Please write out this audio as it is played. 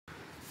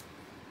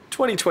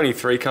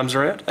2023 comes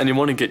around and you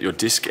want to get your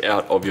disc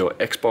out of your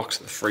Xbox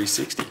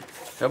 360.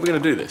 How are we going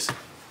to do this?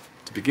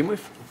 To begin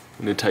with,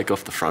 I'm going to take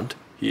off the front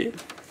here,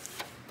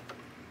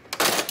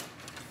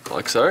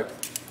 like so.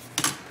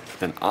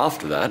 Then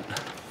after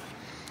that,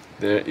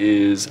 there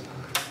is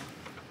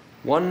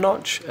 1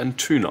 notch and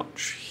 2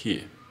 notch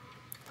here.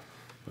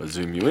 I'll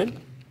zoom you in.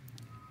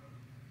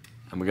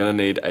 And we're going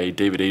to need a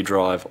DVD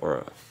drive or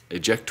a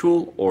eject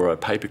tool or a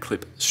paper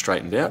clip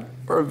straightened out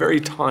or a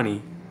very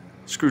tiny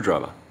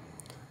screwdriver.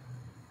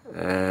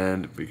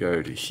 And we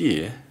go to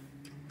here,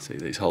 see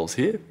these holes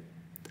here,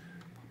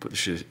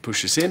 push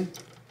this in.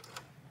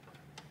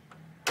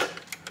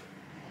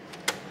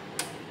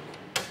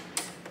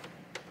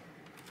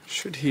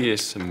 Should hear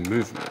some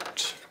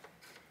movement.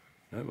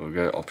 No, we'll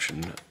go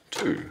option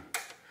 2,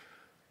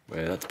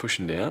 where that's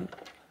pushing down.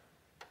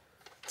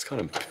 It's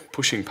kind of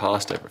pushing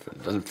past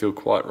everything. It doesn't feel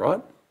quite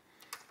right.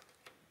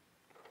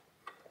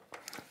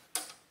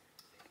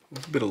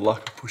 With a bit of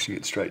luck of pushing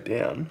it straight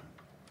down.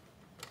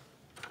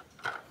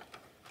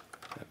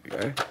 There we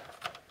go.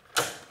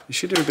 You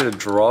should do a bit of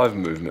drive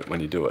movement when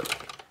you do it.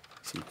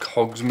 Some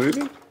cogs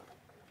moving.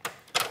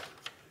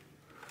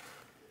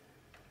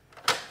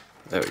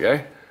 There we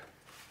go.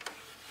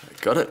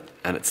 Got it,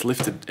 and it's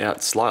lifted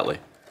out slightly.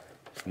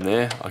 From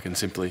there, I can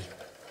simply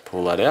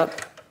pull that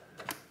out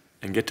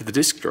and get to the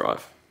disk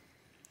drive.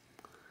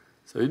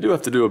 So you do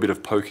have to do a bit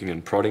of poking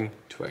and prodding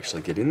to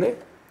actually get in there.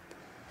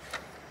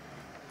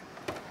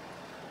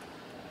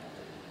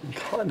 You can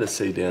kind of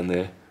see down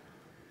there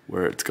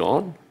where it's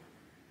gone.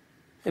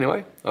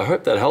 Anyway, I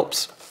hope that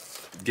helps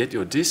get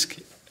your disk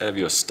out of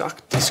your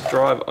stuck disk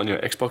drive on your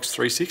Xbox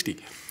 360.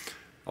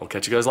 I'll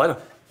catch you guys later.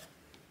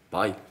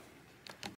 Bye.